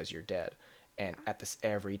because you're dead. And at this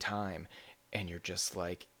every time, and you're just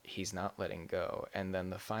like, he's not letting go. And then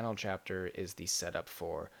the final chapter is the setup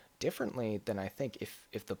for, differently than I think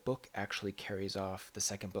if the book actually carries off, the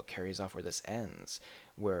second book carries off where this ends,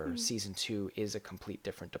 where season 2 is a complete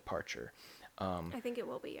different departure. I think it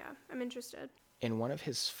will be, yeah. I'm interested. In one of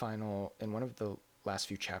the last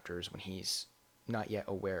few chapters, when he's not yet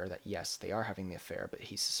aware that, yes, they are having the affair, but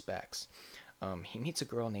he suspects, he meets a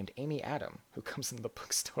girl named Amy Adam, who comes into the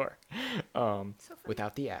bookstore,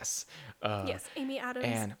 without the S. Yes, Amy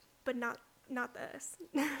Adams, but not the S.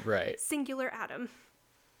 Right. Singular Adam.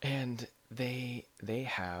 And they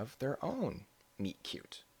have their own meet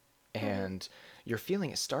cute. And you're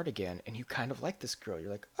feeling it start again, and you kind of like this girl.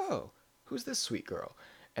 You're like, oh, who's this sweet girl?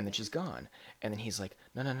 And then she's gone. And then he's like,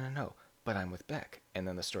 no, but I'm with Beck. And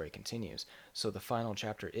then the story continues. So the final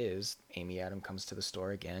chapter is Amy Adam comes to the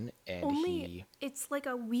store again, and it's like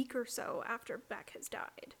a week or so after Beck has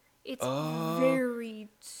died. It's very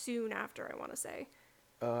soon after, I want to say.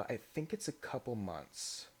 I think it's a couple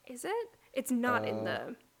months. Is it? It's not in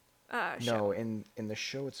the show. No, in the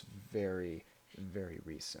show it's very, very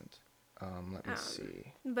recent. Let me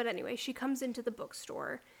see. But anyway, she comes into the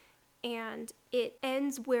bookstore, and it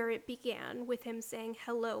ends where it began, with him saying,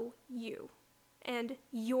 hello, you. And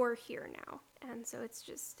you're here now. And so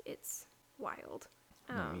it's wild.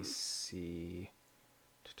 Let me see.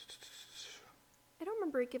 I don't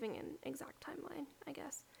remember it giving an exact timeline, I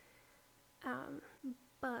guess.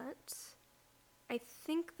 But I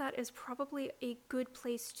think that is probably a good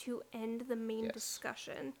place to end the main Yes.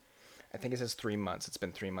 discussion. I think it says 3 months. It's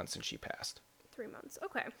been 3 months since she passed. 3 months.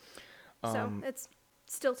 Okay. So it's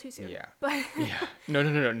still too soon. Yeah. But Yeah.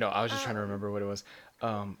 No. I was just trying to remember what it was.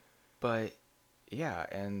 But yeah,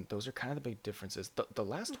 and those are kind of the big differences. The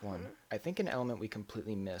last one, I think an element we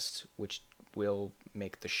completely missed, which will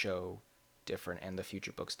make the show different and the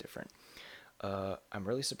future books different. I'm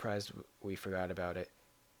really surprised we forgot about it.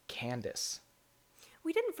 Candace.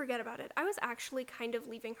 we didn't forget about it. I was actually kind of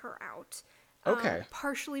leaving her out. Okay.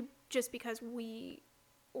 Partially just because we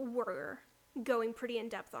were going pretty in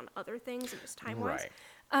depth on other things and just time-wise.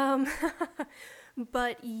 Right.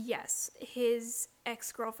 But yes, his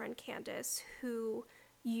ex-girlfriend Candace, who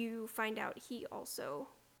you find out he also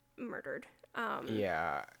murdered,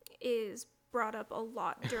 Yeah. is brought up a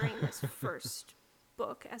lot during this first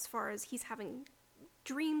book, as far as he's having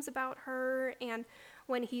dreams about her, and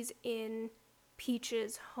when he's in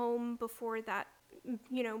Peach's home before that,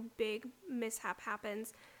 big mishap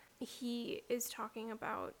happens, he is talking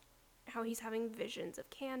about how he's having visions of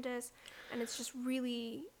Candace, and it's just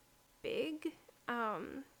really big.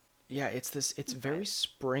 Yeah, it's very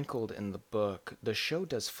sprinkled in the book. The show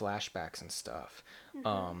does flashbacks and stuff.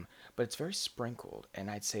 But it's very sprinkled, and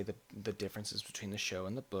I'd say the differences between the show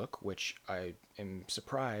and the book, which I am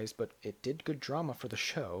surprised, but it did good drama for the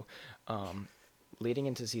show, leading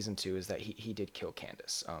into season 2, is that he did kill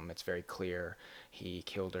Candace. It's very clear he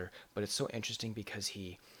killed her, but it's so interesting because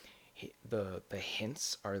the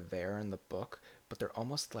hints are there in the book, but they're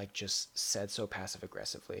almost like just said so passive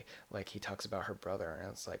aggressively. Like he talks about her brother, and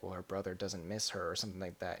it's like, well, her brother doesn't miss her or something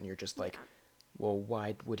like that, and you're just like, well,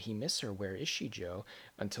 why would he miss her? Where is she, Joe?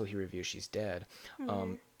 Until he reveals she's dead.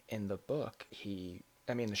 In the book, the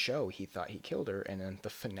show, he thought he killed her, and in the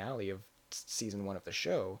finale of season 1 of the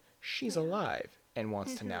show, she's alive and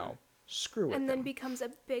wants to now screw with And then him. becomes a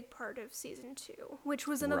big part of season 2, which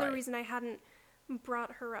was another Right. reason I hadn't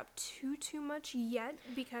brought her up too much yet,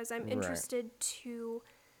 because I'm interested to,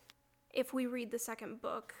 if we read the second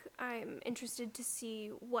book, I'm interested to see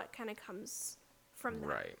what kind of comes from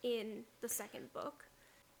that in the second book.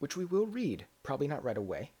 Which we will read, probably not right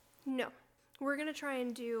away. No, we're gonna try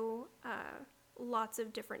and do lots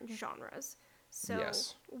of different genres, so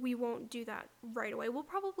Yes. we won't do that right away. We'll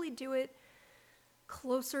probably do it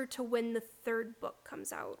closer to when the third book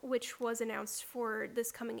comes out, which was announced for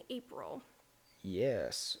this coming April.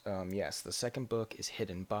 Yes, yes. The second book is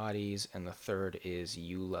Hidden Bodies, and the third is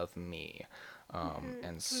You Love Me. And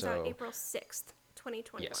Comes out April 6th,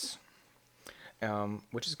 2021. yes,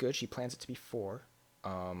 which is good. She plans it to be 4,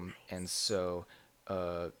 and so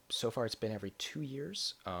far it's been every 2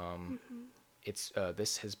 years. It's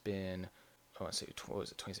this has been, let's see, what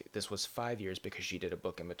was it? 26. This was 5 years because she did a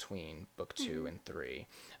book in between book 2 and 3,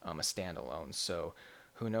 a standalone. So.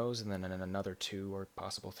 Who knows? And then in another 2 or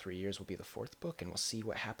possible 3 years will be the 4th book, and we'll see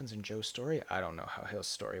what happens in Joe's story. I don't know how his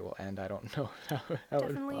story will end. I don't know how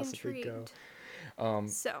Definitely it would possibly intrigued. go.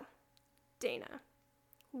 So, Dana,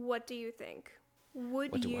 what do you think?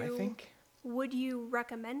 What do I think? Would you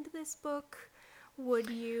recommend this book? Would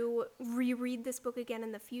you reread this book again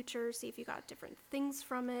in the future, see if you got different things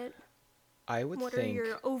from it? I would What think. are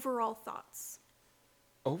your overall thoughts?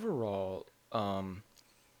 Overall,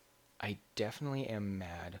 I definitely am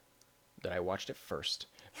mad that I watched it first,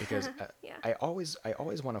 because Yeah. I always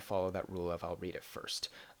want to follow that rule of I'll read it first.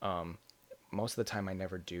 Most of the time I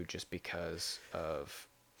never do, just because of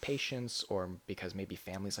patience, or because maybe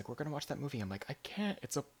family's like, we're gonna watch that movie. I'm like, I can't.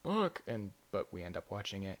 It's a book, but we end up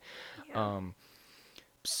watching it. Yeah.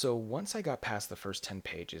 So once I got past the first 10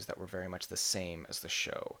 pages that were very much the same as the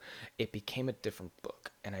show, it became a different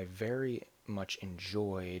book, and I very much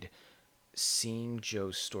enjoyed seeing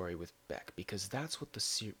Joe's story with Beck, because that's what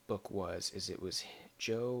the book was. It was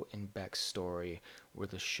Joe and Beck's story, where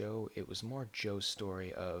the show, it was more Joe's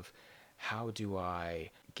story of, how do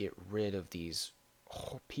I get rid of these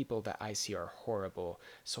people that I see are horrible,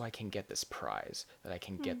 so I can get this prize, that I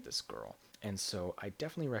can get this girl. And so I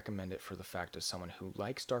definitely recommend it for the fact of someone who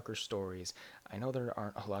likes darker stories. I know there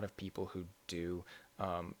aren't a lot of people who do.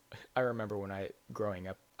 I remember growing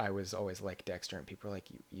up, I was always like Dexter, and people were like,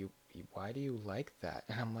 you why do you like that?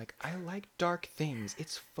 And I'm like, I like dark things.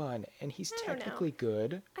 It's fun, and he's I don't know. technically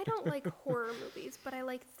good. I don't like horror movies, but I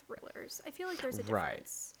like thrillers. I feel like there's a Right.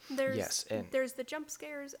 difference. There's Yes, and- there's the jump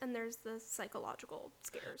scares and there's the psychological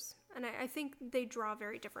scares. And I think they draw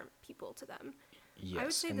very different people to them. Yes, I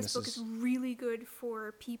would say and this book is really good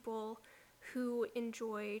for people who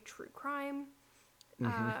enjoy true crime,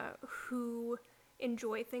 who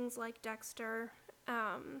enjoy things like Dexter,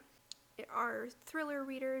 are thriller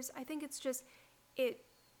readers. I think it's just, it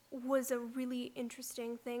was a really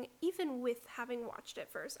interesting thing, even with having watched it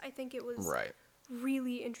first. I think it was Right.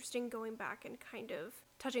 really interesting going back and kind of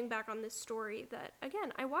touching back on this story that,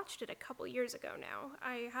 again, I watched it a couple years ago now.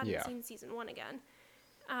 I hadn't Yeah. seen season 1 again.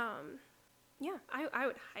 Yeah, I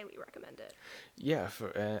would highly recommend it. Yeah, It's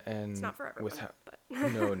and not for with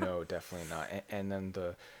everyone, but no, definitely not. And then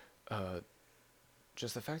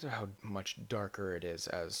just the fact of how much darker it is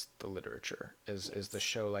as the literature is the yes.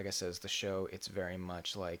 show. Like I said, is the show. It's very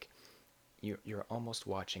much like you're almost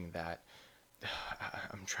watching that.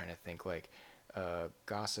 I'm trying to think like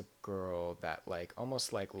Gossip Girl, that like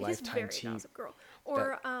almost like It is Lifetime very TV. Gossip Girl.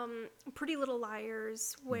 That Or Pretty Little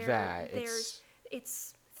Liars, where that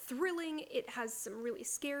it's thrilling, it has some really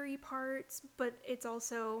scary parts, but it's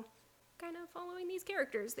also kind of following these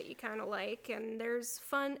characters that you kind of like, and there's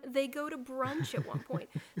fun. They go to brunch at one point.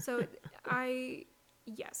 So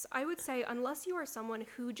yes, I would say unless you are someone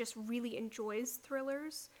who just really enjoys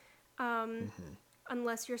thrillers,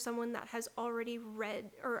 unless you're someone that has already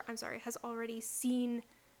has already seen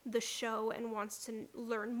the show and wants to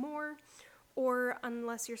learn more, or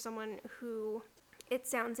unless you're someone who it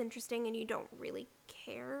sounds interesting and you don't really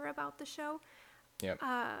care about the show. Yep.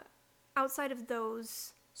 Outside of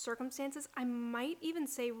those circumstances, I might even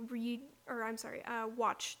say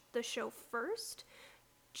watch the show first,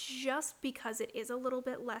 just because it is a little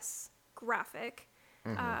bit less graphic,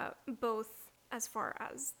 both as far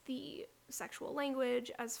as the sexual language,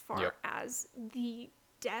 as far Yep. as the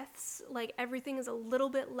deaths. Like, everything is a little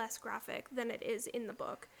bit less graphic than it is in the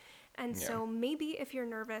book. And Yeah. so maybe if you're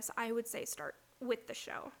nervous, I would say start with the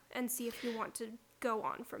show and see if you want to go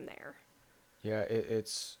on from there. Yeah,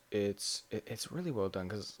 it's really well done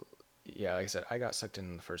because, yeah, like I said, I got sucked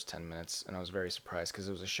in the first 10 minutes, and I was very surprised because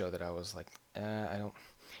it was a show that I was like, I don't.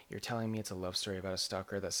 You're telling me it's a love story about a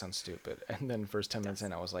stalker? That sounds stupid. And then first 10 minutes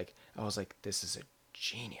in, I was like, this is a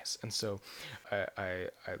genius. And so, I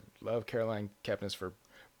love Caroline Kepnes for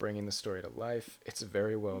bringing the story to life. It's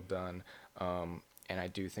very well done. And I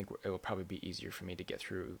do think it will probably be easier for me to get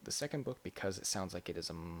through the second book because it sounds like it is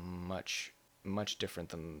a much different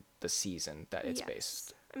than the season that it's Yes,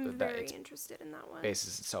 based. I'm That very it's interested in that one.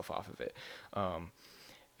 bases itself off of it.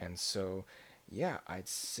 And so, yeah, I'd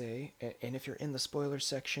say, and if you're in the spoiler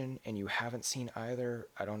section and you haven't seen either,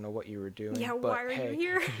 I don't know what you were doing. Yeah, but why are hey, you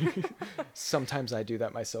here? sometimes I do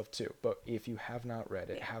that myself too. But if you have not read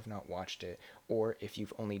it, Yeah. have not watched it, or if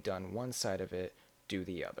you've only done one side of it, do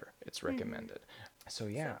the other. It's recommended. So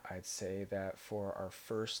yeah, I'd say that for our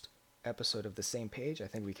first episode of The Same Page, I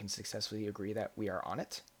think we can successfully agree that we are on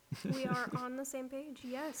it. We are on the same page,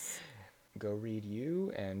 yes. Go read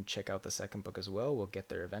You and check out the second book as well. We'll get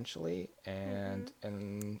there eventually. And our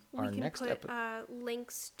We can next put episode.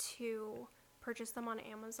 links to purchase them on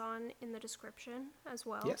Amazon in the description as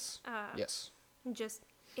well. Yes. Yes. Just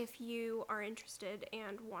if you are interested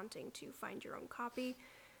and wanting to find your own copy.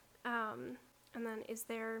 And then is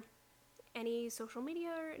there any social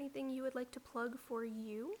media or anything you would like to plug for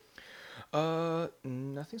you?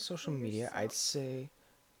 Nothing social For media. yourself? I'd say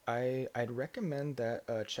I'd recommend that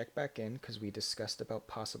check back in because we discussed about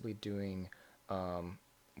possibly doing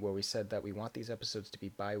where we said that we want these episodes to be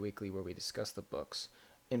bi-weekly where we discuss the books.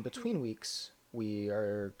 In between weeks, we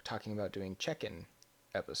are talking about doing check-in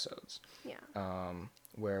episodes. Yeah.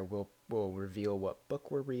 Where we'll reveal what book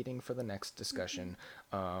we're reading for the next discussion.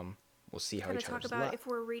 We'll see how Kind of each talk other's about if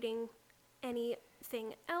we're reading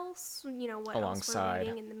anything else, what Alongside. else we're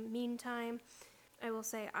reading in the meantime. I will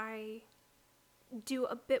say I do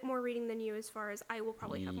a bit more reading than you, as far as I will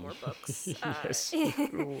probably have more books Yes, you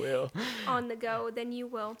will. on the go than you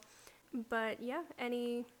will. But yeah,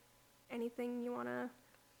 anything you want to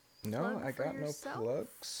No, plug I for got yourself? no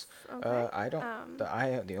plugs. Okay. I don't.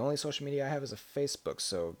 The only social media I have is a Facebook.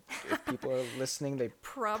 So if people are listening, they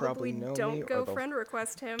Probably know don't me. go or they'll- friend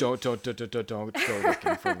request him. Don't go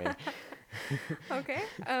looking for me. Okay.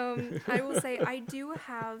 I will say I do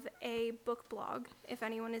have a book blog if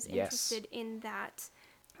anyone is Yes. interested in that.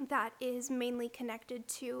 That is mainly connected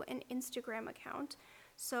to an Instagram account.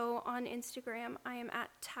 So on Instagram, I am at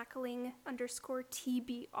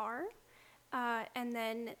tackling_TBR. And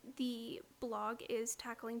then the blog is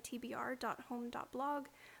tacklingtbr.home.blog.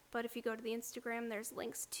 But if you go to the Instagram, there's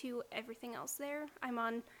links to everything else there. I'm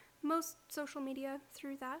on most social media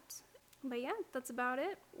through that. But yeah, that's about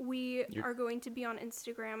it. We are going to be on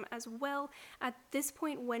Instagram as well. At this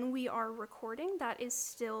point, when we are recording, that is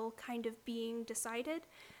still kind of being decided.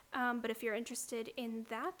 But if you're interested in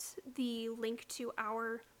that, the link to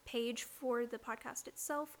our page for the podcast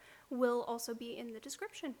itself will also be in the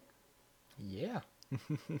description. Yeah.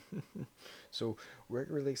 So we're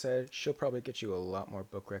really excited. She'll probably get you a lot more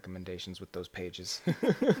book recommendations with those pages.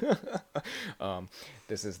 um,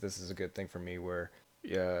 this is a good thing for me where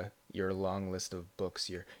your long list of books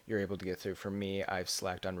you're able to get through. For me, I've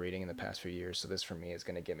slacked on reading in the past few years, so this for me is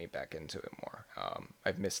going to get me back into it more.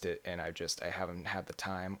 I've missed it, and I haven't had the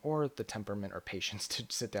time or the temperament or patience to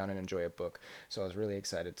sit down and enjoy a book. So I was really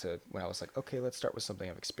excited to when I was like, okay, let's start with something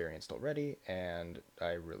I've experienced already, and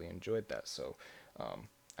I really enjoyed that. So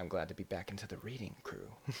I'm glad to be back into the reading crew.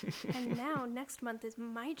 And now next month is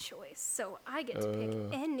my choice, so I get to pick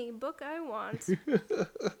any book I want.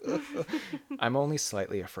 I'm only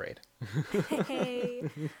slightly afraid. Hey,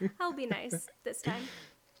 I'll be nice this time.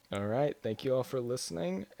 All right. Thank you all for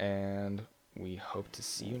listening, and we hope to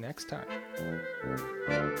see you next time.